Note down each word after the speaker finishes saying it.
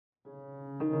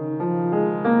Hey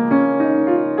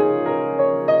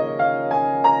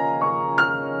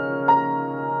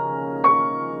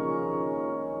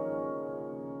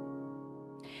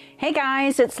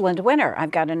guys, it's Linda Winter.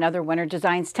 I've got another Winter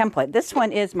Designs template. This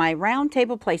one is my round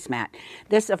table placemat.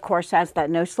 This, of course, has that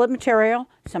no slip material.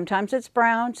 Sometimes it's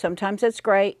brown, sometimes it's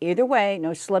gray. Either way,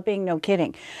 no slipping, no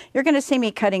kidding. You're going to see me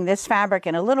cutting this fabric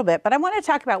in a little bit, but I want to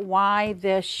talk about why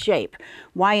this shape,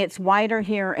 why it's wider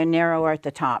here and narrower at the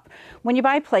top. When you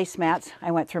buy placemats, I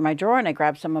went through my drawer and I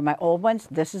grabbed some of my old ones.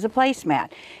 This is a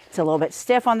placemat. It's a little bit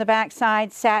stiff on the back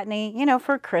side, satiny, you know,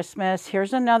 for Christmas.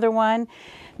 Here's another one.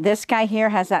 This guy here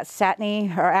has that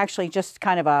satiny, or actually just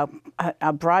kind of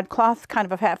a broadcloth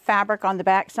kind of a fabric on the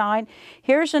back side.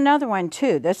 Here's another one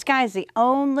too. This guy is the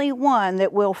only one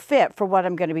that will fit for what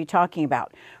I'm going to be talking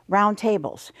about. Round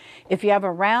tables. If you have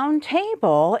a round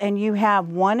table and you have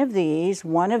one of these,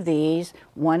 one of these,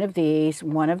 one of these,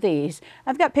 one of these,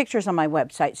 I've got pictures on my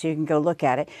website so you can go look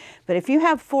at it. But if you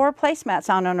have 4 placemats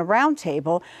on a round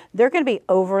table, they're going to be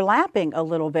overlapping a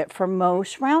little bit for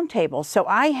most round tables. So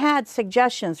I had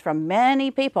suggestions from many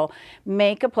people,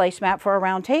 make a placemat for a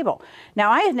round table.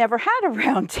 Now I had never had a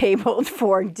round table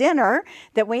for dinner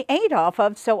that we ate off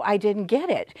of, so I didn't get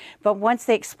it. But once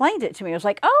they explained it to me, I was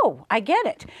like, oh, I get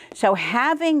it. So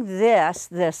having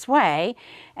this way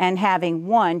and having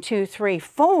 1, 2, 3,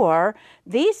 4,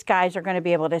 these guys are going to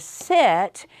be able to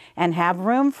sit and have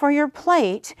room for your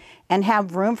plate and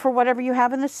have room for whatever you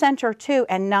have in the center too,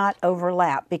 and not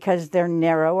overlap because they're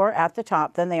narrower at the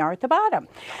top than they are at the bottom.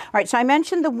 All right, so I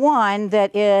mentioned the one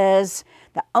that is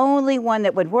the only one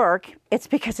that would work. It's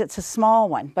because it's a small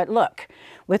one. But look,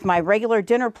 with my regular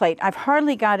dinner plate, I've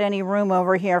hardly got any room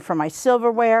over here for my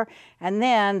silverware and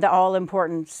then the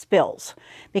all-important spills.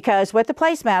 Because with the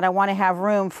placemat, I want to have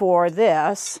room for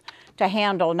this to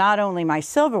handle not only my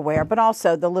silverware, but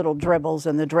also the little dribbles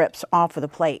and the drips off of the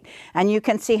plate. And you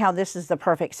can see how this is the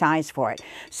perfect size for it.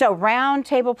 So round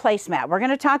table placemat. We're going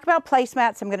to talk about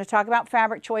placemats. I'm going to talk about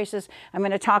fabric choices. I'm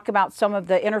going to talk about some of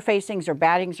the interfacings or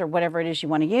battings or whatever it is you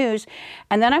want to use.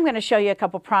 And then I'm going to show you a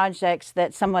couple projects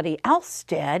that somebody else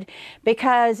did,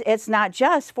 because it's not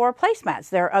just for placemats.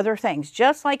 There are other things.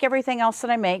 Just like everything else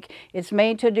that I make, it's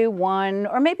made to do one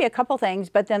or maybe a couple things,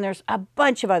 but then there's a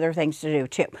bunch of other things to do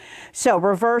too. So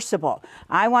reversible.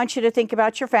 I want you to think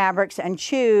about your fabrics and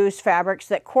choose fabrics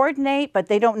that coordinate, but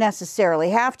they don't necessarily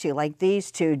have to, like these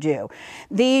two do.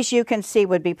 These you can see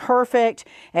would be perfect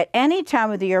at any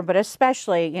time of the year, but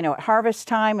especially, you know, at harvest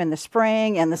time, in the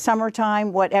spring, in the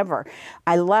summertime, whatever.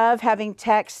 I love having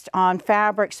text on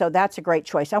fabric, so that's a great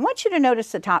choice. I want you to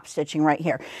notice the top stitching right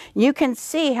here. You can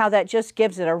see how that just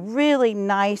gives it a really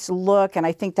nice look, and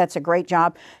I think that's a great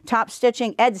job. Top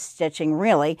stitching, edge stitching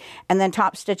really, and then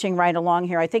top stitching right along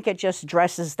here. I think it just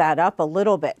dresses that up a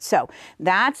little bit. So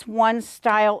that's one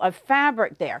style of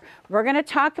fabric there. We're going to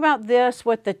talk about this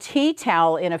with the tea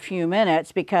towel in a few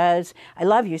minutes because I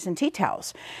love using tea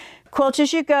towels. Quilt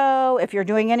as you go. If you're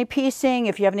doing any piecing,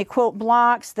 if you have any quilt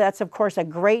blocks, that's of course a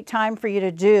great time for you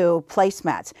to do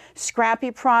placemats.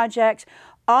 Scrappy projects.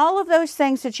 All of those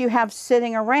things that you have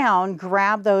sitting around,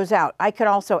 grab those out. I could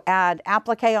also add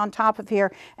applique on top of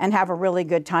here and have a really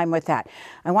good time with that.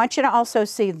 I want you to also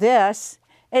see this.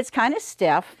 It's kind of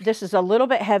stiff. This is a little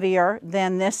bit heavier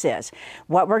than this is.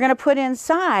 What we're going to put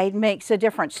inside makes a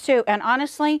difference too. And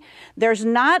honestly, there's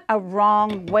not a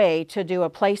wrong way to do a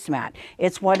placemat.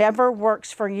 It's whatever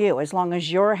works for you, as long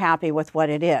as you're happy with what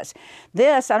it is.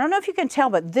 This, I don't know if you can tell,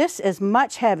 but this is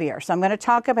much heavier. So I'm going to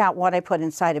talk about what I put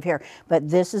inside of here.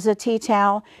 But this is a tea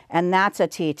towel and that's a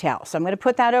tea towel. So I'm going to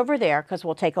put that over there because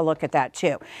we'll take a look at that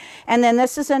too. And then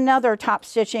this is another top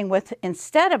stitching with,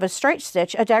 instead of a straight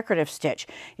stitch, a decorative stitch.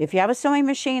 If you have a sewing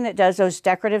machine that does those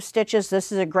decorative stitches,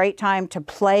 this is a great time to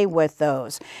play with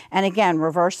those. And again,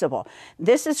 reversible.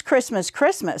 This is Christmas,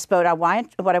 but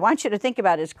what I want you to think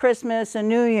about is Christmas and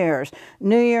New Year's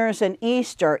and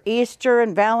Easter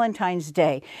and Valentine's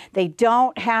Day. They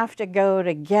don't have to go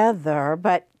together,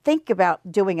 but think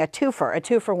about doing a two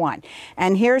for one.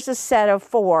 And here's a set of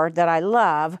 4 that I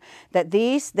love, that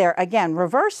they're again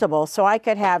reversible, so I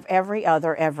could have every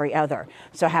other.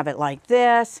 So have it like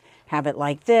this, have it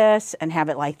like this, and have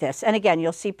it like this. And again,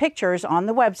 you'll see pictures on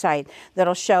the website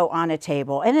that'll show on a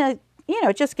table. And you know,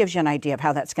 it just gives you an idea of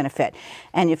how that's going to fit.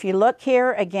 And if you look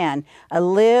here, again, a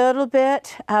little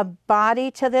bit of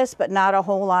body to this, but not a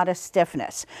whole lot of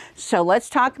stiffness. So let's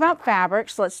talk about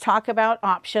fabrics. Let's talk about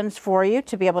options for you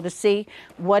to be able to see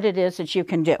what it is that you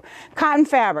can do. Cotton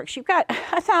fabrics, you've got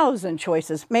 1,000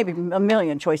 choices, maybe a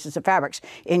million choices of fabrics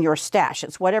in your stash.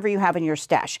 It's whatever you have in your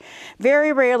stash.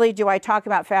 Very rarely do I talk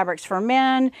about fabrics for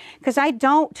men because I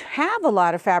don't have a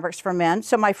lot of fabrics for men.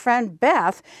 So my friend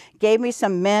Beth gave me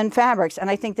some men fabrics, and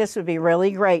I think this would be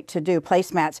really great to do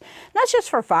placemats, not just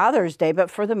for Father's Day,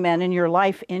 but for the men in your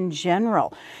life in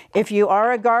general. If you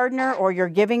are a gardener or you're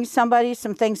giving somebody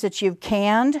some things that you've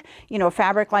canned, you know, a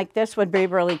fabric like this would be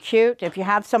really cute. If you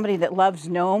have somebody that loves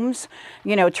gnomes,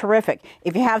 you know, terrific.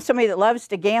 If you have somebody that loves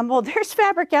to gamble, there's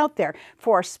fabric out there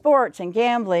for sports and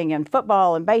gambling and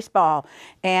football and baseball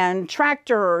and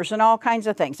tractors and all kinds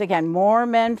of things. Again, more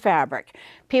men fabric.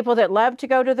 People that love to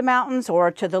go to the mountains or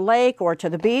to the lake or to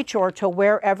the beach or to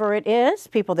wherever it is.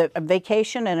 People that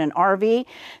vacation in an RV.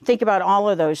 Think about all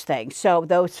of those things. So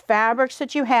those fabrics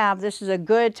that you have, this is a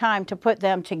good time to put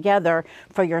them together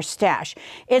for your stash.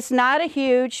 It's not a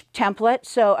huge template,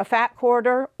 so a fat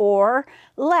quarter or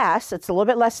less, it's a little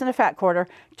bit less than a fat quarter,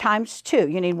 times 2.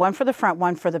 You need one for the front,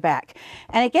 one for the back.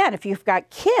 And again, if you've got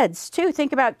kids too,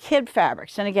 think about kid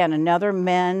fabrics. And again, another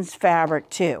men's fabric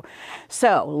too.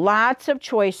 So lots of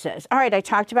choices. All right, I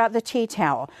talked about the tea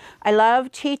towel. I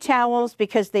love tea towels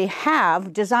because they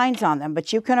have designs on them,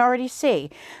 but you can already see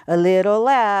a little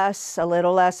less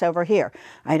over here.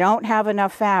 I don't have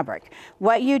enough fabric.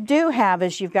 What you do have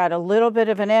is you've got a little bit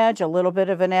of an edge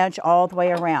all the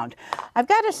way around. I've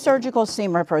got a surgical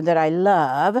seam ripper that I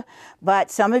love,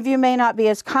 but some of you may not be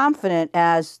as confident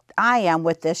as I am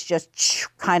with this, just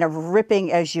kind of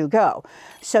ripping as you go.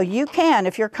 So you can,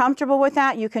 if you're comfortable with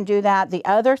that, you can do that. The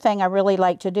other thing I really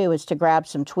like to do is to grab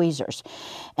some tweezers.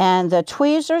 And the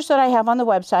tweezers that I have on the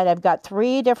website, I've got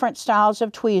 3 different styles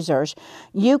of tweezers.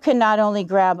 You can not only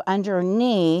grab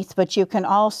underneath, but you can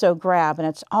also grab, and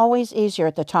it's always easier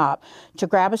at the top, to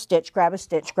grab a stitch, grab a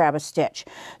stitch, grab a stitch.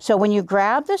 So when you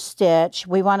grab the stitch,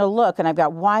 we want to look, and I've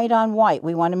got white on white.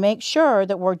 We want to make sure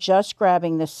that we're just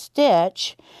grabbing the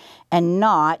stitch and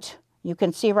not, you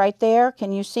can see right there,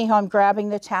 can you see how I'm grabbing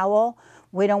the towel?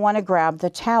 We don't want to grab the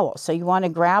towel. So you want to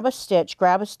grab a stitch,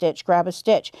 grab a stitch, grab a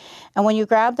stitch. And when you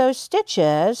grab those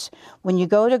stitches, when you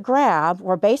go to grab,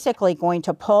 we're basically going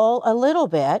to pull a little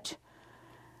bit,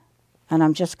 and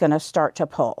I'm just going to start to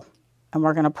pull. And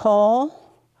we're going to pull.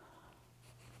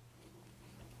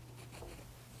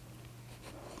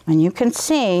 And you can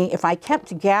see, if I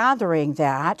kept gathering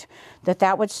that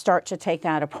would start to take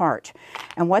that apart.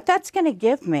 And what that's going to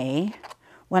give me,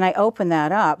 when I open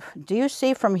that up, do you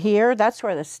see from here, that's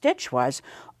where the stitch was,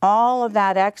 all of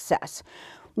that excess.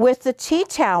 With the tea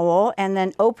towel and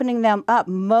then opening them up,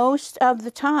 most of the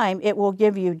time it will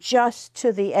give you just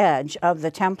to the edge of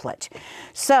the template.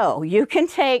 So you can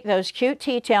take those cute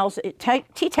tea towels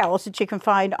that you can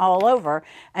find all over,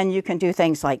 and you can do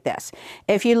things like this.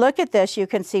 If you look at this, you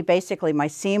can see basically my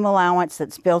seam allowance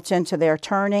that's built into their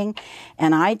turning,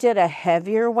 and I did a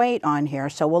heavier weight on here,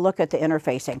 so we'll look at the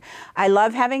interfacing. I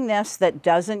love having this that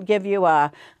doesn't give you a,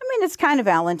 I mean, it's kind of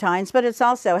Valentine's, but it's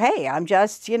also, hey, I'm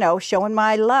just, you know, showing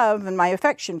my love and my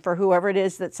affection for whoever it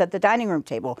is that's at the dining room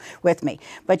table with me.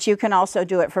 But you can also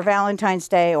do it for Valentine's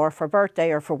Day or for birthday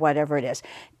or for whatever it is.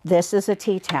 This is a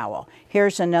tea towel.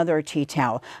 Here's another tea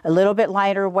towel. A little bit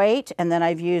lighter weight, and then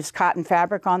I've used cotton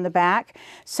fabric on the back.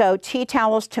 So tea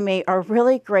towels to me are a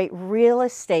really great real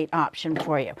estate option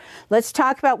for you. Let's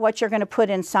talk about what you're going to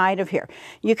put inside of here.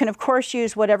 You can, of course,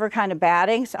 use whatever kind of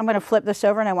battings. I'm going to flip this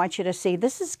over, and I want you to see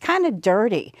this is kind of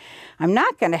dirty. I'm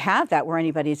not going to have that where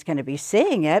anybody's going to be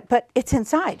seeing it, but it's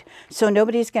inside. So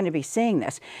nobody's going to be seeing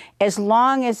this. As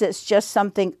long as it's just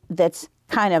something that's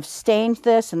kind of stained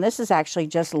this, and this is actually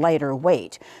just lighter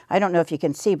weight. I don't know if you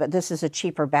can see, but this is a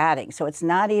cheaper batting. So it's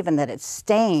not even that it's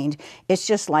stained, it's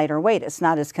just lighter weight. It's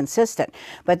not as consistent.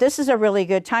 But this is a really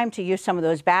good time to use some of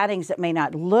those battings that may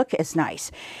not look as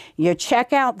nice. You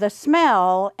check out the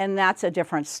smell, and that's a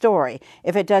different story.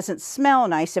 If it doesn't smell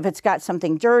nice, if it's got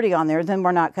something dirty on there, then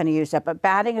we're not going to use it. But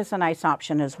batting is a nice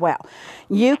option as well.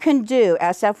 You can do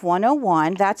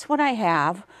SF101. That's what I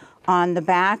have on the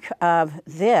back of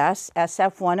this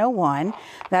SF101.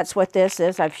 That's what this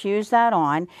is. I've fused that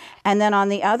on. And then on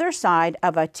the other side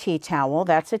of a tea towel,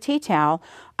 that's a tea towel,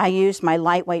 I used my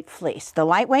lightweight fleece. The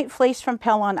lightweight fleece from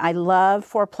Pellon I love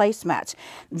for placemats.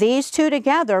 These two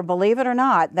together, believe it or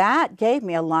not, that gave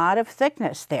me a lot of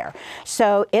thickness there.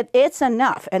 So it's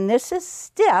enough, and this is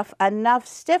stiff, enough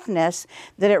stiffness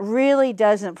that it really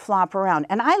doesn't flop around.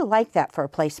 And I like that for a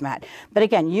placemat. But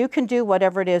again, you can do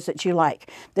whatever it is that you like.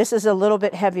 This is a little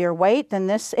bit heavier weight than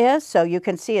this is, so you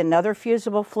can see another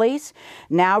fusible fleece.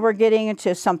 Now we're getting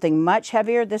into something much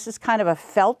heavier. This is kind of a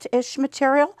felt-ish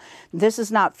material. This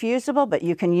is not fusible, but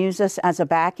you can use this as a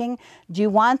backing. Do you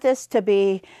want this to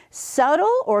be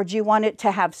subtle, or do you want it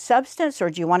to have substance, or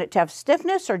do you want it to have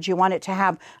stiffness, or do you want it to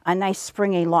have a nice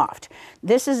springy loft?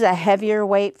 This is a heavier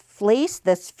weight fleece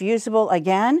that's fusible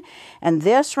again, and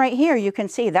this right here, you can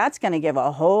see that's going to give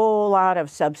a whole lot of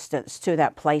substance to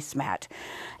that placemat.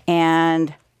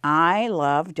 And I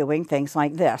love doing things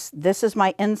like this. This is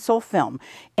my insole film.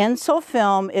 Insole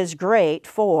film is great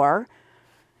for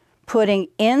putting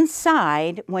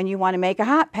inside when you want to make a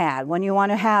hot pad, when you want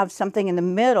to have something in the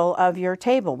middle of your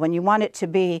table, when you want it to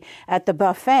be at the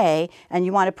buffet and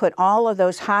you want to put all of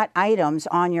those hot items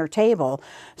on your table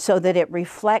so that it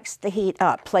reflects the heat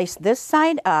up. Place this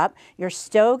side up. You're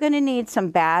still going to need some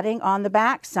batting on the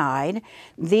back side.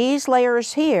 These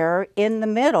layers here in the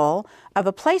middle of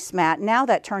a placemat, now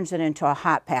that turns it into a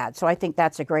hot pad. So I think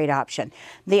that's a great option.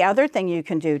 The other thing you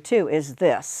can do too is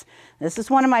this. This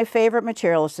is one of my favorite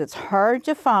materials. It's hard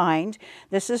to find.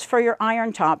 This is for your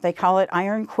iron top. They call it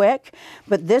Iron Quick.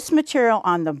 But this material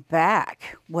on the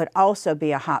back would also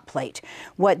be a hot plate.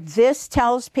 What this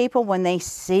tells people when they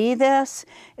see this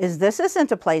is this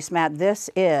isn't a placemat. This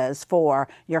is for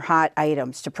your hot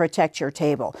items to protect your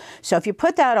table. So if you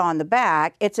put that on the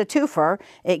back, it's a twofer.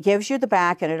 It gives you the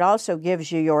back and it also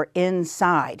gives you your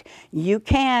inside. You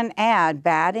can add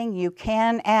batting. You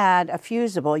can add a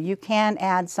fusible. You can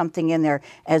add something in there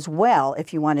as well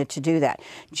if you wanted to do that.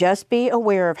 Just be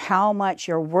aware of how much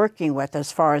you're working with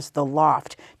as far as the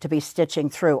loft to be stitching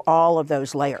through all of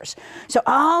those layers. So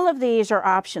all of these are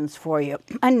options for you.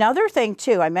 Another thing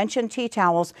too, I mentioned tea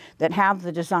towels that have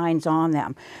the designs on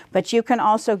them, but you can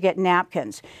also get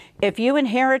napkins. If you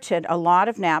inherited a lot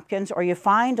of napkins or you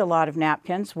find a lot of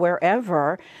napkins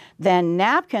wherever, then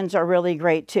napkins are really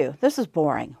great too. This is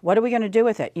boring. What are we going to do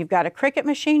with it? You've got a Cricut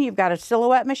machine, you've got a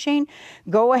Silhouette machine.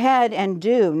 Go ahead and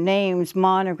do names,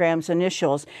 monograms,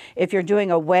 initials. If you're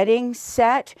doing a wedding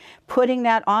set, putting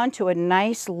that onto a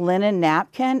nice linen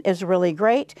napkin is really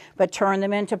great, but turn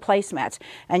them into placemats.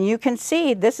 And you can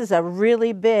see this is a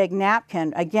really big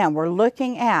napkin. Again, we're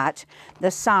looking at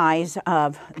the size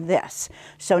of this.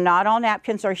 So not all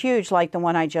napkins are huge like the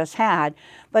one I just had,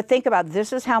 but think about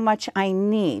this is how much I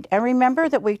need. And remember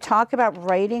that we talk about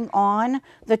writing on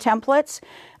the templates.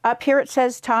 Up here it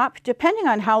says top. Depending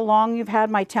on how long you've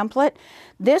had my template,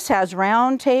 this has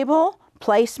round table,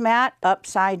 placemat,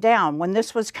 upside down. When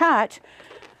this was cut,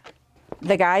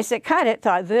 the guys that cut it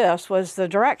thought this was the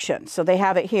direction, so they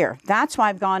have it here. That's why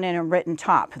I've gone in and written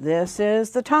top. This is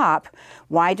the top.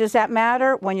 Why does that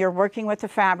matter? When you're working with a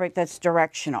fabric that's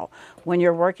directional, when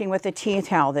you're working with a tea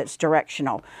towel that's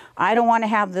directional. I don't want to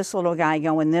have this little guy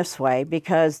going this way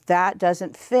because that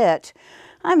doesn't fit.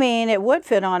 I mean, it would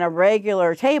fit on a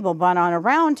regular table, but on a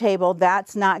round table,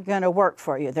 that's not going to work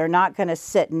for you. They're not going to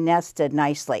sit nested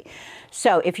nicely.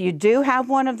 So if you do have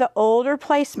one of the older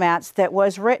placemats that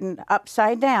was written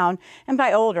upside down, and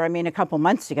by older, I mean a couple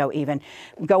months ago even,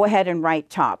 go ahead and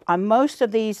write top. On most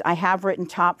of these, I have written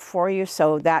top for you,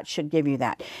 so that should give you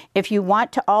that. If you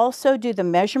want to also do the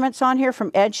measurements on here from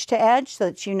edge to edge so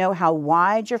that you know how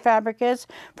wide your fabric is,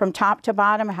 from top to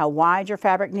bottom, how wide your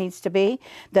fabric needs to be,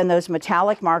 then those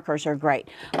metallic markers are great.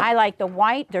 I like the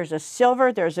white, there's a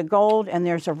silver, there's a gold, and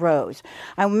there's a rose.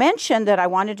 I mentioned that I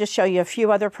wanted to show you a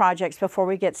few other projects before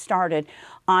we get started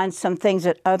on some things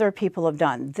that other people have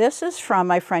done. This is from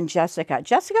my friend Jessica.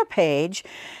 Jessica Page,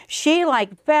 she,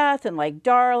 like Beth and like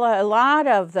Darla, a lot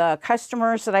of the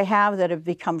customers that I have that have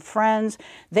become friends,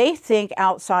 they think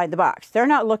outside the box. They're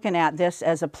not looking at this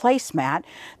as a placemat.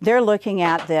 They're looking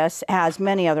at this as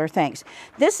many other things.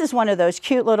 This is one of those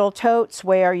cute little totes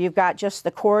where you've got just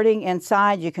the cording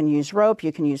inside. You can use rope,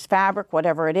 you can use fabric,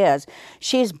 whatever it is.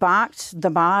 She's boxed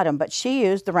the bottom, but she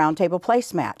used the round table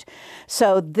placemat.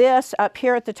 So this up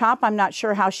here at the top, I'm not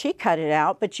sure how she cut it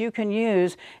out, but you can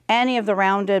use any of the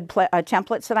rounded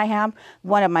templates that I have.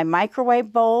 One of my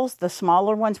microwave bowls, the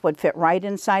smaller ones would fit right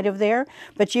inside of there,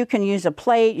 but you can use a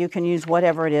plate, you can use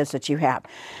whatever it is that you have.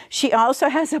 She also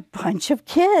has a bunch of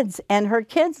kids, and her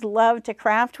kids love to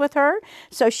craft with her,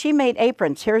 so she made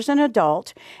aprons. Here's an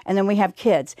adult, and then we have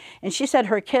kids. And she said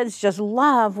her kids just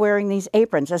love wearing these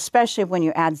aprons, especially when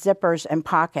you add zippers and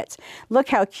pockets. Look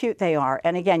how cute they are.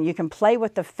 And again, you can play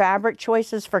with the fabric choice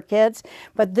choices for kids,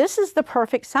 but this is the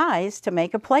perfect size to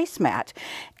make a placemat.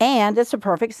 And it's a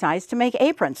perfect size to make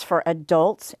aprons for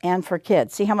adults and for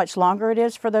kids. See how much longer it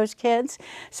is for those kids?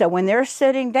 So when they're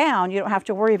sitting down, you don't have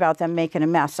to worry about them making a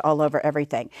mess all over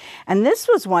everything. And this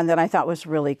was one that I thought was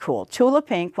really cool. Tula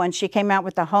Pink, when she came out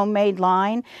with the homemade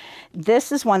line,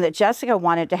 this is one that Jessica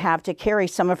wanted to have to carry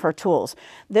some of her tools.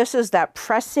 This is that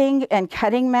pressing and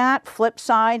cutting mat, flip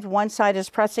side. One side is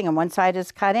pressing and one side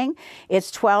is cutting.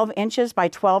 It's 12 inches by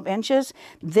 12 inches.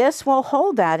 This will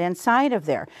hold that inside of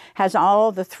there. Has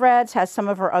all the threads, has some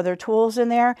of her other tools in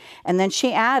there. And then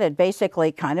she added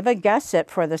basically kind of a gusset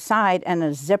for the side and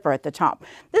a zipper at the top.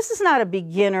 This is not a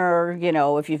beginner, you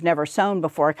know, if you've never sewn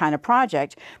before kind of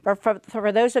project, but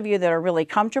for those of you that are really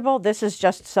comfortable, this is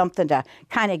just something to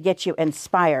kind of get you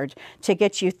inspired, to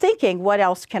get you thinking, what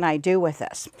else can I do with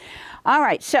this? All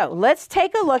right, so let's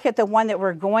take a look at the one that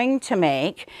we're going to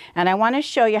make, and I want to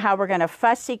show you how we're going to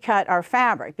fussy cut our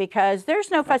fabric, because there's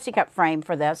no fussy cut frame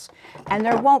for this, and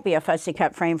there won't be a fussy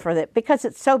cut frame for it because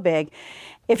it's so big.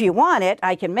 If you want it,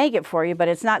 I can make it for you, but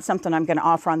it's not something I'm going to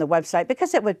offer on the website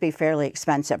because it would be fairly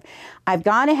expensive. I've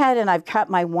gone ahead and I've cut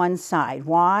my one side.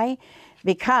 Why?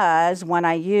 Because when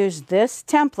I use this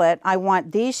template, I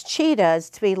want these cheetahs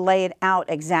to be laid out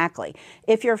exactly.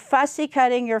 If you're fussy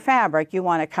cutting your fabric, you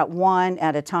want to cut one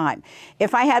at a time.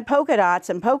 If I had polka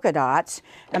dots and polka dots,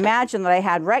 imagine that I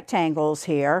had rectangles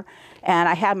here, and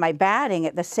I had my batting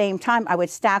at the same time, I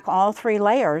would stack all 3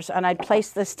 layers and I'd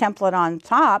place this template on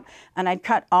top and I'd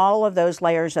cut all of those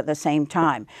layers at the same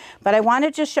time. But I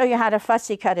wanted to show you how to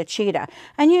fussy cut a cheetah.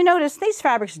 And you notice these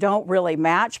fabrics don't really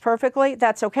match perfectly.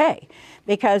 That's okay,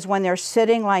 because when they're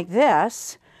sitting like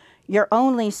this, you're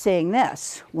only seeing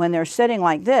this. When they're sitting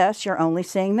like this, you're only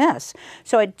seeing this.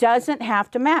 So it doesn't have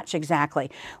to match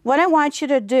exactly. What I want you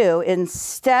to do,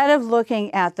 instead of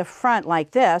looking at the front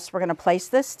like this, we're going to place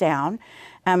this down.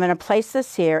 I'm going to place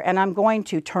this here, and I'm going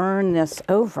to turn this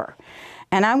over.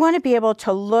 And I want to be able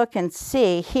to look and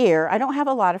see here. I don't have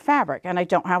a lot of fabric, and I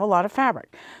don't have a lot of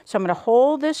fabric. So I'm going to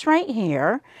hold this right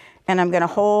here, and I'm going to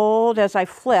hold as I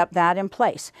flip that in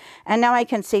place. And now I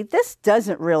can see this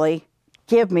doesn't really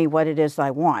give me what it is I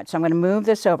want. So I'm going to move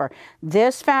this over.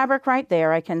 This fabric right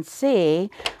there, I can see,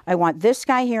 I want this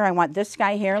guy here, I want this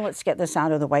guy here. Let's get this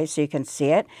out of the way so you can see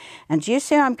it. And do you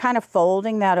see how I'm kind of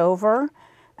folding that over?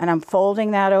 And I'm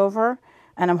folding that over,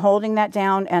 and I'm holding that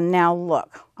down, and now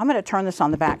look. I'm going to turn this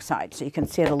on the back side so you can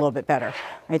see it a little bit better.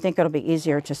 I think it'll be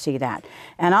easier to see that.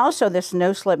 And also this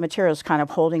no-slip material is kind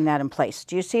of holding that in place.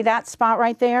 Do you see that spot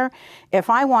right there? If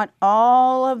I want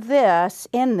all of this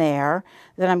in there,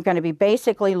 then I'm going to be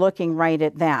basically looking right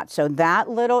at that. So that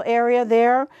little area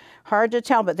there, hard to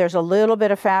tell, but there's a little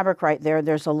bit of fabric right there.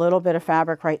 There's a little bit of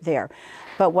fabric right there.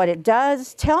 But what it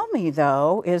does tell me,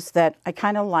 though, is that I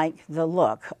kind of like the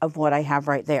look of what I have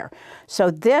right there.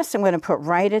 So this I'm going to put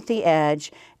right at the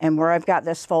edge, and where I've got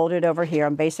this folded over here,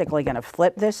 I'm basically going to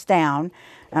flip this down.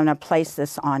 I'm going to place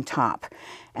this on top.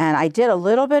 And I did a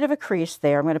little bit of a crease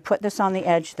there. I'm going to put this on the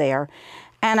edge there.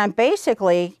 And I'm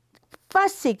basically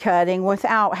fussy cutting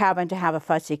without having to have a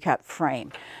fussy cut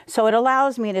frame. So it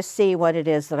allows me to see what it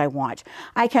is that I want.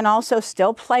 I can also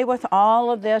still play with all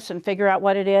of this and figure out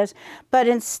what it is, but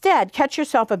instead cut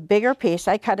yourself a bigger piece.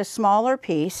 I cut a smaller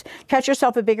piece. Cut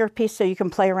yourself a bigger piece so you can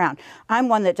play around. I'm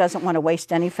one that doesn't want to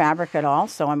waste any fabric at all,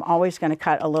 so I'm always going to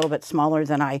cut a little bit smaller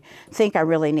than I think I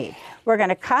really need. We're going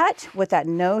to cut with that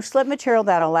no-slip material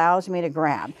that allows me to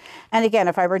grab. And again,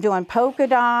 if I were doing polka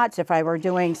dots, if I were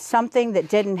doing something that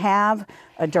didn't have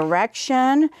a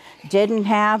direction, didn't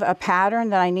have a pattern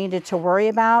that I needed to worry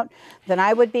about, then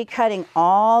I would be cutting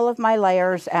all of my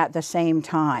layers at the same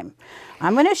time.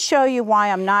 I'm going to show you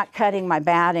why I'm not cutting my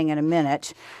batting in a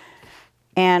minute,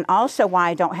 and also why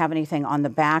I don't have anything on the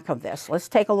back of this. Let's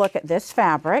take a look at this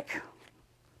fabric.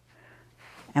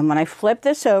 And when I flip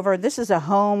this over, this is a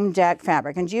home deck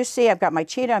fabric. And you see, I've got my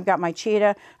cheetah, I've got my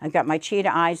cheetah, I've got my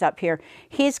cheetah eyes up here.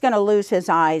 He's going to lose his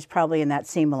eyes probably in that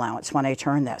seam allowance when I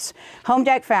turn this. Home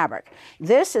deck fabric.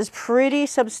 This is pretty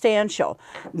substantial.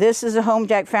 This is a home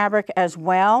deck fabric as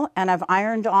well, and I've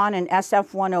ironed on an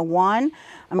SF101.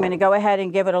 I'm going to go ahead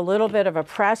and give it a little bit of a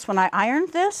press. When I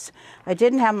ironed this, I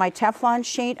didn't have my Teflon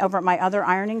sheet over at my other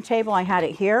ironing table. I had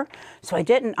it here, so I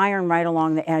didn't iron right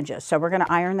along the edges. So we're going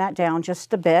to iron that down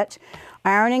just a bit.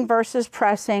 Ironing versus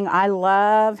pressing. I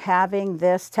love having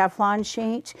this Teflon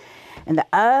sheet. And the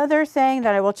other thing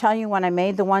that I will tell you, when I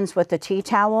made the ones with the tea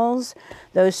towels,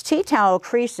 those tea towel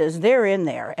creases, they're in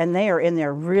there, and they are in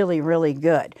there really, really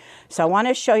good. So I want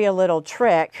to show you a little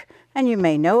trick, and you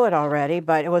may know it already,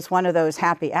 but it was one of those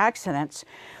happy accidents.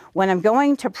 When I'm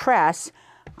going to press,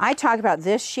 I talk about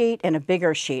this sheet and a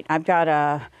bigger sheet. I've got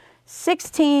a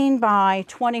 16 by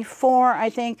 24, I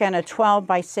think, and a 12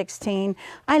 by 16.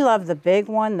 I love the big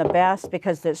one the best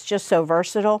because it's just so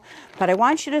versatile. But I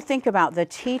want you to think about the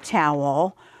tea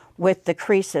towel with the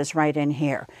creases right in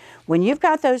here. When you've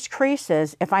got those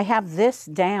creases, if I have this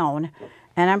down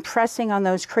and I'm pressing on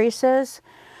those creases,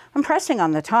 I'm pressing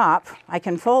on the top, I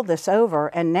can fold this over,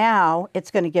 and now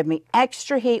it's going to give me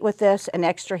extra heat with this and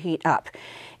extra heat up.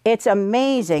 It's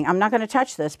amazing. I'm not going to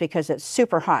touch this because it's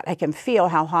super hot. I can feel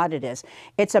how hot it is.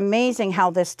 It's amazing how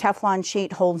this Teflon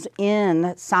sheet holds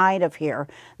inside of here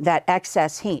that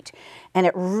excess heat. And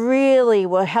it really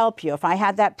will help you. If I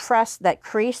had that press, that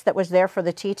crease that was there for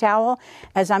the tea towel,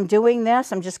 as I'm doing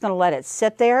this, I'm just going to let it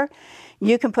sit there.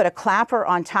 You can put a clapper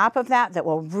on top of that that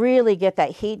will really get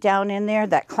that heat down in there.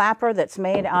 That clapper that's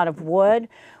made out of wood,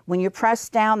 when you press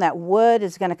down, that wood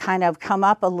is going to kind of come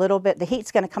up a little bit. The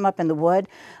heat's going to come up in the wood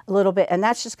a little bit, and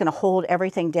that's just going to hold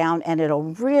everything down, and it'll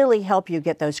really help you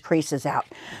get those creases out.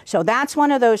 So that's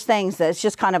one of those things that's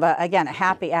just kind of, again, a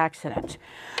happy accident.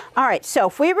 All right, so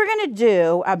if we were going to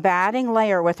do a batting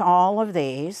layer with all of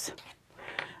these,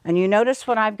 and you notice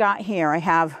what I've got here, I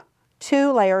have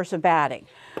 2 layers of batting.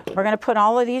 We're going to put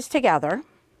all of these together.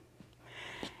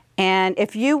 And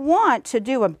if you want to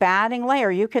do a batting layer,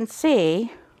 you can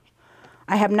see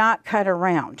I have not cut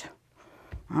around.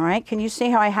 All right, can you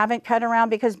see how I haven't cut around?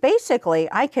 Because basically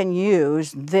I can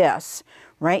use this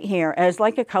right here as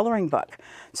like a coloring book.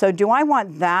 So do I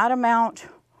want that amount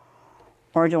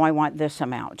or do I want this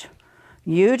amount?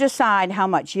 You decide how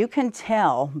much. You can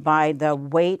tell by the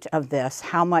weight of this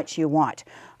how much you want.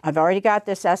 I've already got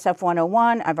this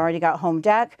SF101. I've already got Home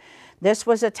Deck. This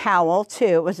was a towel too.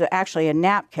 It was actually a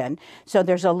napkin. So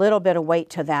there's a little bit of weight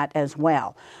to that as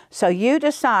well. So you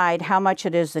decide how much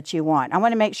it is that you want. I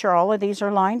want to make sure all of these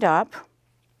are lined up.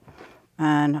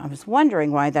 And I was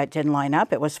wondering why that didn't line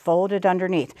up. It was folded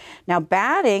underneath. Now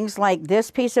battings, like this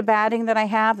piece of batting that I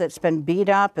have that's been beat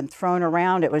up and thrown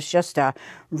around, it was just a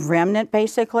remnant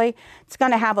basically. It's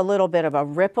going to have a little bit of a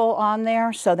ripple on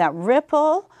there. So that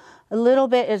ripple a little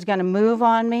bit is going to move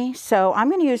on me. So I'm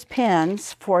going to use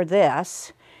pins for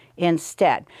this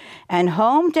instead. And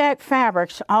Home Deck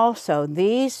fabrics also,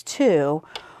 these two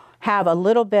have a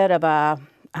little bit of a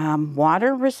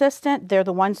water resistant. They're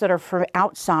the ones that are for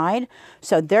outside.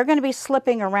 So they're going to be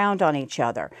slipping around on each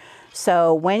other.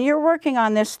 So when you're working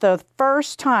on this the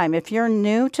first time, if you're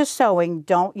new to sewing,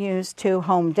 don't use 2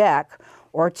 Home Deck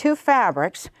or 2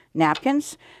 fabrics.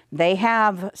 Napkins, they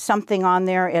have something on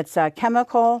there. It's a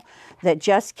chemical that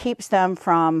just keeps them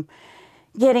from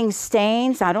getting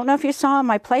stains. I don't know if you saw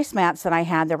my placemats that I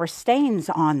had, there were stains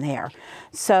on there.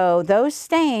 So those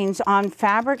stains on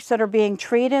fabrics that are being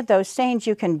treated, those stains,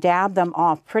 you can dab them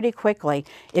off pretty quickly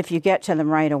if you get to them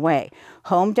right away.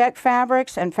 Home Deck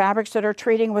fabrics and fabrics that are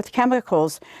treating with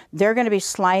chemicals, they're going to be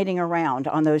sliding around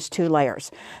on those 2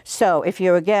 layers. So if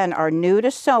you, again, are new to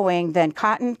sewing, then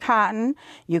cotton,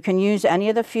 you can use any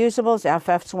of the fusibles,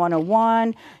 FF's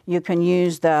 101, you can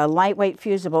use the lightweight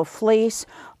fusible fleece.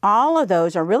 All of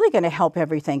those are really going to help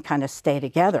everything kind of stay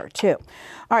together too.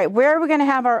 All right, where are we going to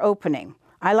have our opening?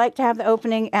 I like to have the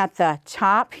opening at the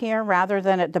top here rather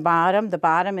than at the bottom. The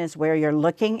bottom is where you're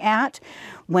looking at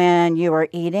when you are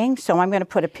eating. So I'm going to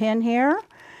put a pin here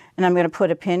and I'm going to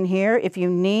put a pin here. If you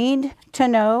need to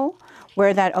know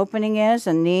where that opening is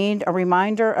and need a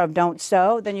reminder of don't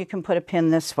sew, then you can put a pin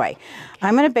this way.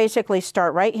 I'm going to basically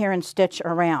start right here and stitch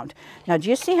around. Now, do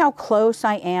you see how close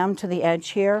I am to the edge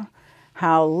here?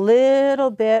 How little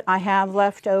bit I have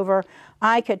left over?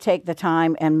 I could take the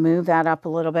time and move that up a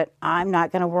little bit. I'm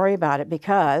not going to worry about it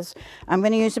because I'm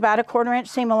going to use about a 1/4 inch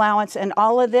seam allowance, and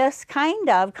all of this kind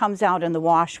of comes out in the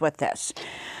wash with this.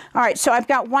 All right, so I've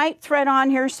got white thread on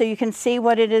here so you can see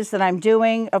what it is that I'm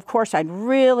doing. Of course, I'd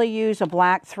really use a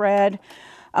black thread.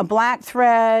 A black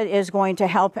thread is going to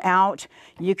help out.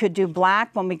 You could do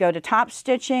black when we go to top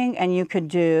stitching, and you could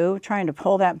do, trying to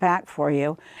pull that back for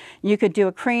you, you could do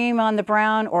a cream on the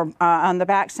brown or on the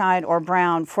back side, or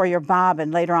brown for your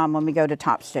bobbin later on when we go to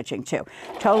top stitching too.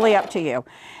 Totally up to you.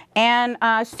 And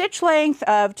stitch length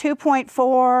of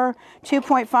 2.4,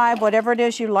 2.5, whatever it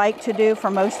is you like to do for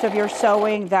most of your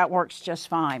sewing, that works just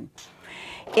fine.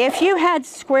 If you had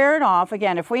squared off,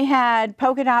 again, if we had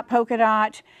polka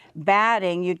dot,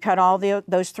 batting, you'd cut all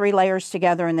those 3 layers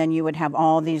together, and then you would have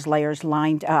all these layers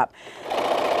lined up.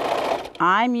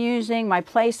 I'm using my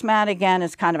placemat again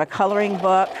as kind of a coloring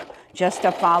book just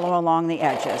to follow along the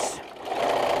edges.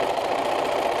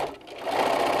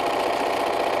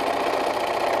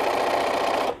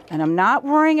 And I'm not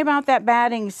worrying about that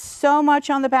batting so much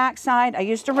on the back side. I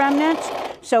used a remnant,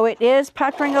 so it is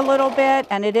puckering a little bit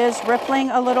and it is rippling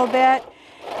a little bit.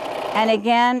 And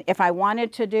again, if I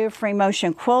wanted to do free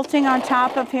motion quilting on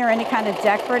top of here, any kind of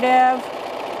decorative,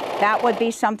 that would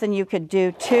be something you could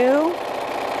do too.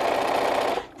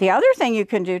 The other thing you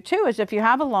can do too is if you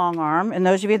have a long arm, and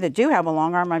those of you that do have a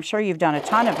long arm, I'm sure you've done a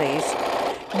ton of these,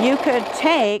 you could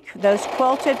take those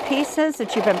quilted pieces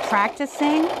that you've been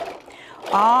practicing,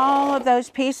 all of those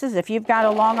pieces, if you've got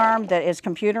a long arm that is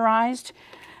computerized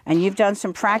and you've done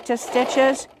some practice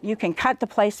stitches, you can cut the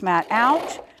placemat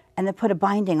out and then put a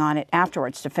binding on it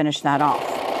afterwards to finish that off.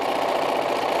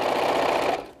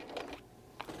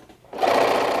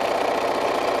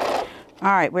 All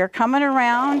right, we're coming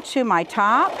around to my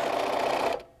top.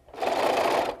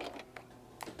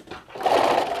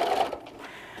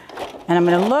 And I'm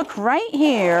going to look right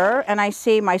here, and I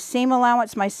see my seam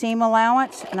allowance,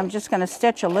 and I'm just going to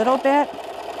stitch a little bit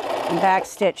and back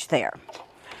stitch there.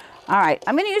 All right,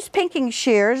 I'm going to use pinking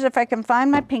shears if I can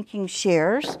find my pinking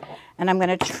shears, and I'm going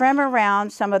to trim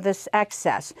around some of this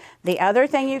excess. The other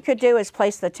thing you could do is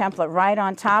place the template right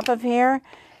on top of here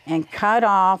and cut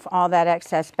off all that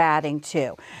excess batting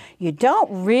too. You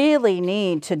don't really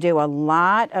need to do a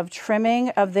lot of trimming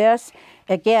of this.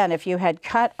 Again, if you had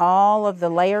cut all of the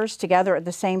layers together at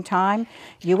the same time,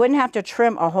 you wouldn't have to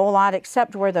trim a whole lot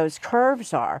except where those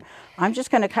curves are. I'm just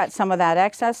going to cut some of that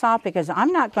excess off because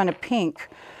I'm not going to pink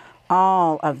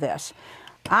all of this.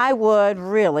 I would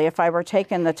really, if I were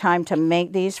taking the time to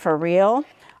make these for real,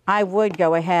 I would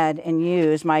go ahead and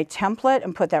use my template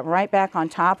and put that right back on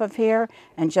top of here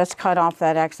and just cut off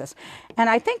that excess. And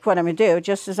I think what I'm going to do,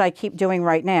 just as I keep doing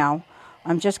right now,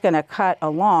 I'm just going to cut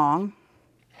along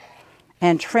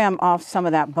and trim off some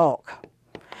of that bulk.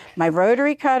 My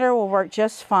rotary cutter will work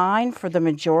just fine for the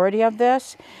majority of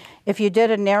this. If you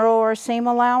did a narrower seam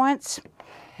allowance,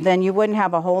 then you wouldn't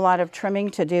have a whole lot of trimming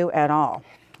to do at all.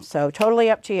 So totally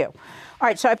up to you. All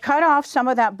right, so I've cut off some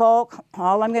of that bulk.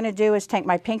 All I'm going to do is take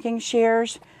my pinking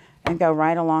shears and go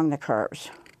right along the curves.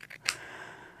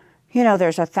 You know,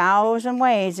 there's 1,000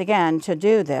 ways, again, to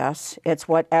do this. It's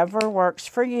whatever works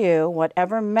for you,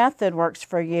 whatever method works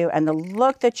for you, and the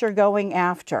look that you're going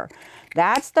after.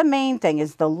 That's the main thing,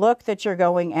 is the look that you're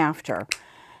going after.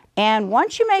 And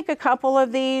once you make a couple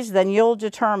of these, then you'll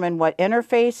determine what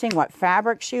interfacing, what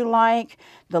fabrics you like,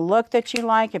 the look that you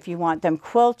like, if you want them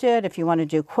quilted, if you want to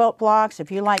do quilt blocks,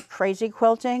 if you like crazy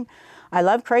quilting. I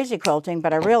love crazy quilting,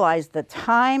 but I realize the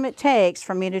time it takes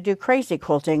for me to do crazy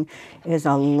quilting is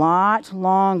a lot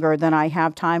longer than I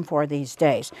have time for these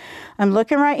days. I'm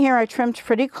looking right here, I trimmed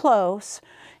pretty close.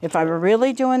 If I were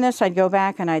really doing this, I'd go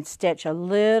back and I'd stitch a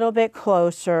little bit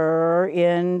closer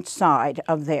inside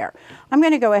of there. I'm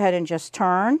going to go ahead and just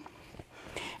turn.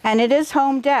 And it is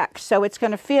home deck, so it's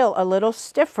going to feel a little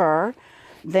stiffer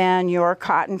than your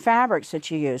cotton fabrics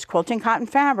that you use. Quilting cotton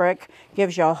fabric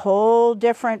gives you a whole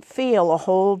different feel, a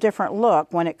whole different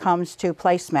look when it comes to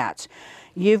placemats.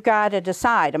 You've got to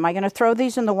decide, am I going to throw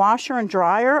these in the washer and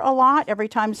dryer a lot every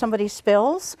time somebody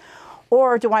spills?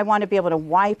 Or do I want to be able to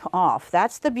wipe off?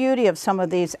 That's the beauty of some of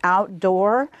these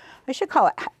outdoor, I should call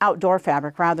it outdoor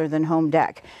fabric rather than home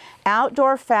deck.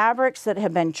 Outdoor fabrics that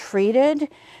have been treated,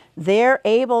 they're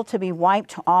able to be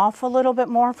wiped off a little bit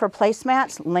more for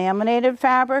placemats. Laminated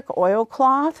fabric,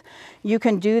 oilcloth, you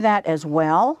can do that as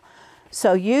well.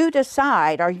 So you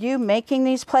decide, are you making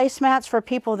these placemats for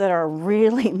people that are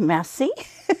really messy,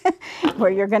 where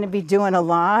you're going to be doing a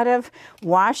lot of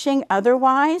washing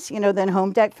otherwise? You know, then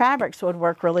home deck fabrics would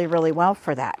work really, really well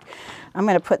for that. I'm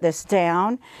going to put this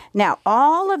down. Now,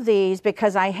 all of these,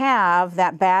 because I have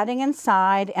that batting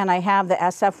inside and I have the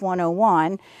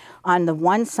SF101 on the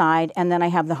one side and then I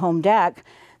have the home deck,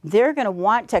 they're going to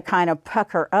want to kind of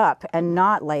pucker up and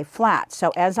not lay flat.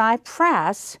 So as I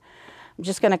press, I'm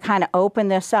just going to kind of open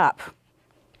this up.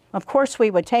 Of course,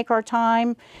 we would take our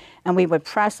time and we would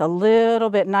press a little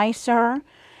bit nicer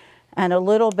and a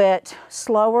little bit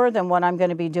slower than what I'm going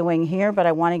to be doing here, but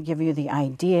I want to give you the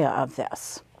idea of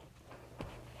this.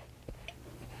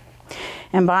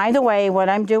 And by the way, what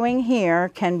I'm doing here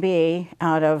can be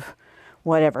out of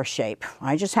whatever shape.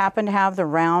 I just happen to have the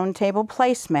round table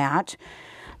placemat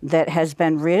that has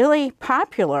been really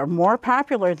popular, more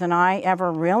popular than I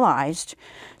ever realized.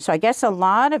 So I guess a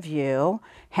lot of you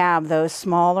have those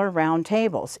smaller round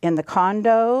tables in the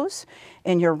condos,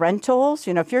 in your rentals.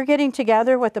 You know, if you're getting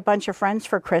together with a bunch of friends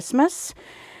for Christmas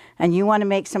and you want to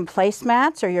make some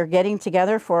placemats, or you're getting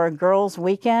together for a girls'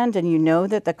 weekend and you know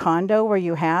that the condo where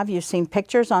you have, you've seen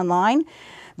pictures online,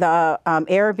 the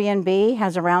Airbnb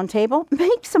has a round table,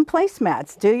 make some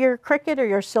placemats. Do your cricket or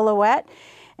your silhouette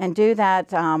and do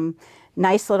that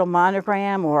nice little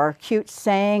monogram or cute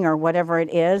saying or whatever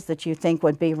it is that you think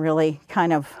would be really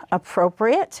kind of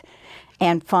appropriate.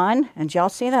 and fun. And did y'all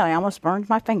see that? I almost burned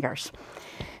my fingers.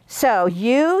 So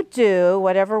you do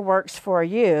whatever works for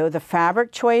you, the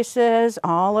fabric choices,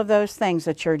 all of those things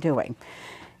that you're doing.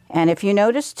 And if you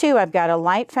notice too, I've got a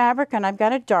light fabric and I've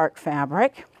got a dark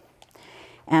fabric.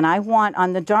 And I want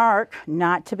on the dark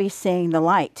not to be seeing the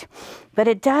light. But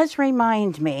it does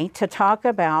remind me to talk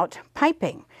about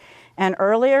piping. And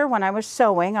earlier when I was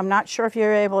sewing, I'm not sure if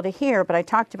you're able to hear, but I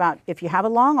talked about if you have a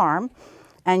long arm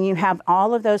and you have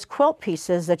all of those quilt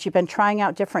pieces that you've been trying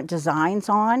out different designs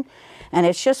on, and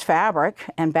it's just fabric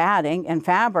and batting and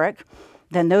fabric,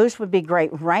 then those would be great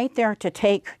right there to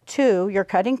take to your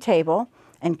cutting table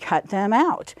and cut them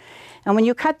out. And when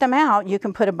you cut them out, you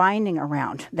can put a binding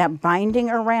around. That binding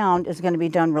around is going to be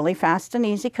done really fast and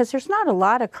easy because there's not a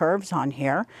lot of curves on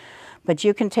here, but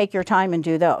you can take your time and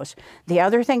do those. The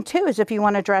other thing too is if you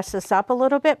want to dress this up a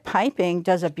little bit, piping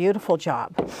does a beautiful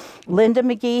job. Linda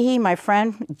McGehee, my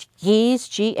friend, Gees,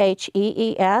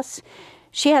 G-H-E-E-S,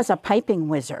 she has a piping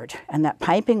wizard, and that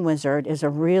piping wizard is a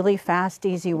really fast,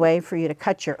 easy way for you to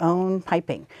cut your own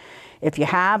piping. If you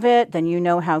have it, then you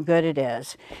know how good it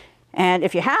is. And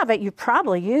if you have it, you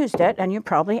probably used it and you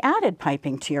probably added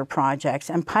piping to your projects.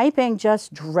 And piping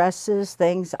just dresses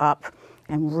things up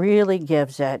and really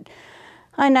gives it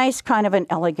a nice kind of an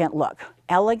elegant look.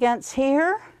 Elegance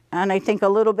here, and I think a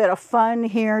little bit of fun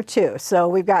here too. So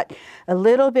we've got a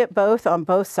little bit both on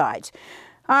both sides.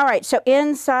 All right, so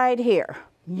inside here,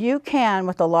 you can,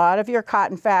 with a lot of your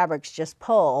cotton fabrics, just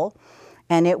pull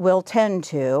and it will tend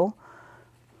to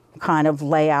kind of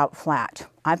lay out flat.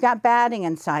 I've got batting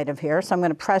inside of here, so I'm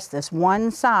going to press this one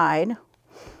side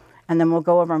and then we'll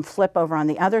go over and flip over on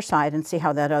the other side and see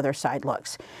how that other side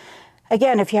looks.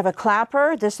 Again, if you have a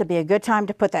clapper, this would be a good time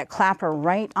to put that clapper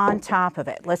right on top of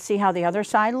it. Let's see how the other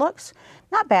side looks.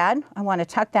 Not bad. I want to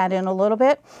tuck that in a little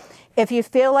bit. If you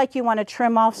feel like you want to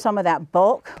trim off some of that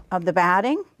bulk of the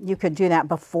batting, you could do that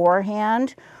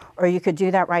beforehand, or you could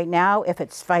do that right now if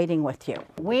it's fighting with you.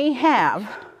 We have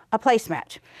a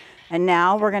placemat, and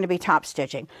now we're going to be top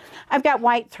stitching. I've got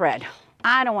white thread.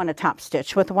 I don't want to top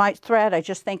stitch with white thread. I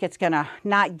just think it's going to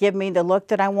not give me the look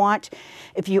that I want.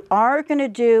 If you are going to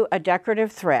do a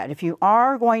decorative thread, if you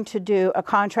are going to do a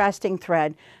contrasting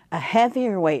thread, a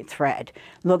heavier weight thread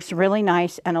looks really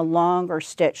nice, and a longer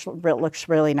stitch looks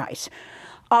really nice.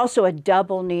 Also a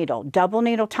double needle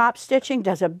top stitching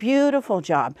does a beautiful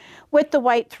job. With the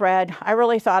white thread, I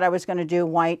really thought I was going to do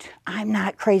white. I'm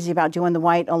not crazy about doing the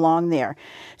white along there.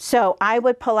 So I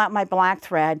would pull out my black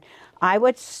thread. I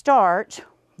would start,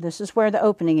 this is where the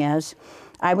opening is,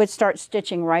 I would start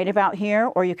stitching right about here,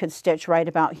 or you could stitch right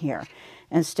about here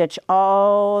and stitch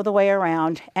all the way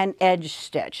around and edge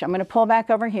stitch. I'm going to pull back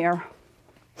over here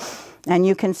and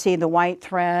you can see the white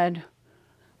thread.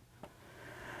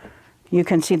 You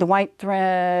can see the white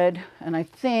thread, and I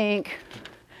think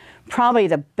probably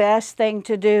the best thing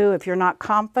to do if you're not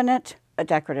confident, a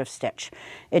decorative stitch.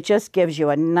 It just gives you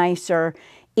a nicer,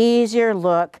 easier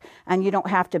look, and you don't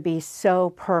have to be so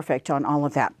perfect on all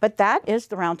of that. But that is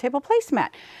the round table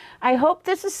placemat. I hope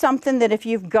this is something that if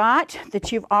you've got,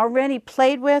 that you've already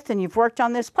played with and you've worked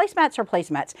on this. Placemats are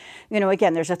placemats. You know,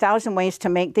 again, there's 1,000 ways to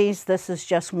make these. This is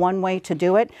just one way to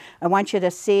do it. I want you to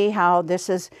see how this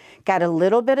has got a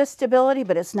little bit of stability,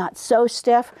 but it's not so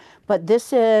stiff. But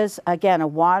this is, again, a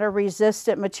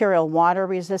water-resistant material,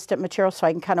 so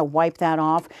I can kind of wipe that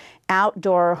off.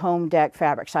 Outdoor home deck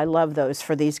fabrics. I love those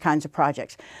for these kinds of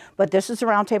projects. But this is a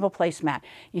round table placemat.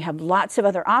 You have lots of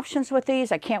other options with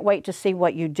these. I can't wait to see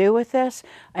what you do with this.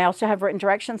 I also have written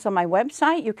directions on my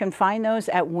website. You can find those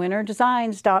at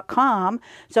winterdesigns.com.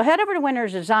 So head over to Winter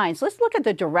Designs. Let's look at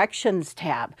the directions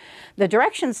tab. The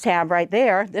directions tab right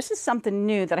there, this is something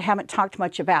new that I haven't talked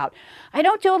much about. I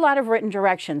don't do a lot of written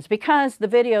directions because the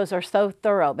videos are so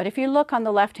thorough. But if you look on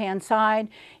the left-hand side,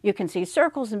 you can see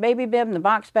circles and baby bib and the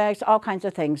box bags, all kinds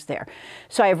of things there.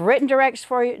 So I have written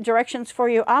directions for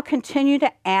you. I'll continue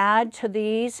to add to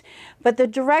these, but the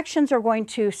directions are going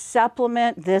to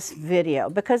supplement this video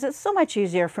because it's so much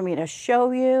easier for me to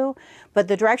show you, but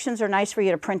the directions are nice for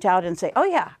you to print out and say, oh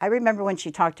yeah, I remember when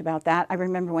she talked about that. I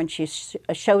remember when she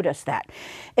showed us that.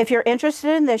 If you're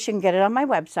interested in this, you can get it on my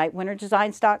website,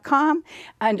 winterdesigns.com,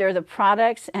 under the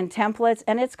products and templates,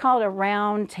 and it's called a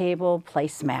round table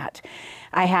placemat.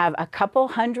 I have a couple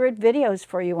hundred videos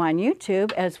for you on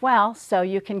YouTube as well, so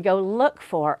you can go look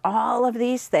for all of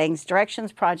these things,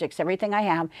 directions, projects, everything I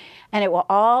have, and it will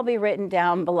all be written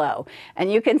down below.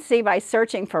 And you can see by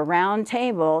searching for round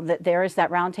table that there is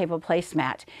that round table placemat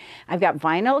placemat. I've got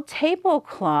vinyl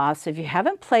tablecloths. If you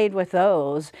haven't played with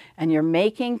those and you're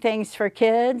making things for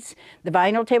kids, the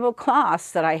vinyl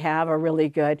tablecloths that I have are really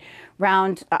good.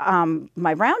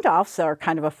 My round offs are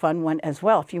kind of a fun one as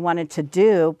well. If you wanted to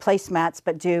do placemats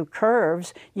but do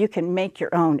curves, you can make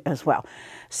your own as well.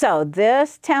 So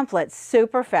this template's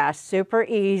super fast, super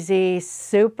easy,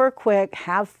 super quick.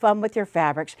 Have fun with your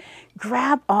fabrics.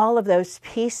 Grab all of those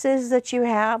pieces that you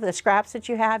have, the scraps that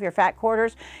you have, your fat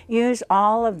quarters. Use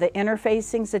all of the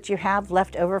interfacings that you have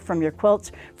left over from your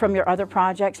quilts, from your other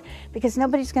projects, because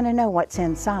nobody's going to know what's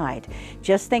inside.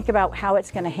 Just think about how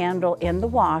it's going to handle in the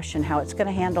wash and how it's going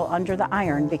to handle under the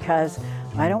iron, because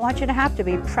I don't want you to have to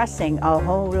be pressing a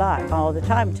whole lot all the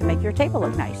time to make your table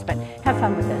look nice. But have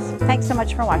fun with this. Thanks so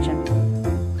much for watching.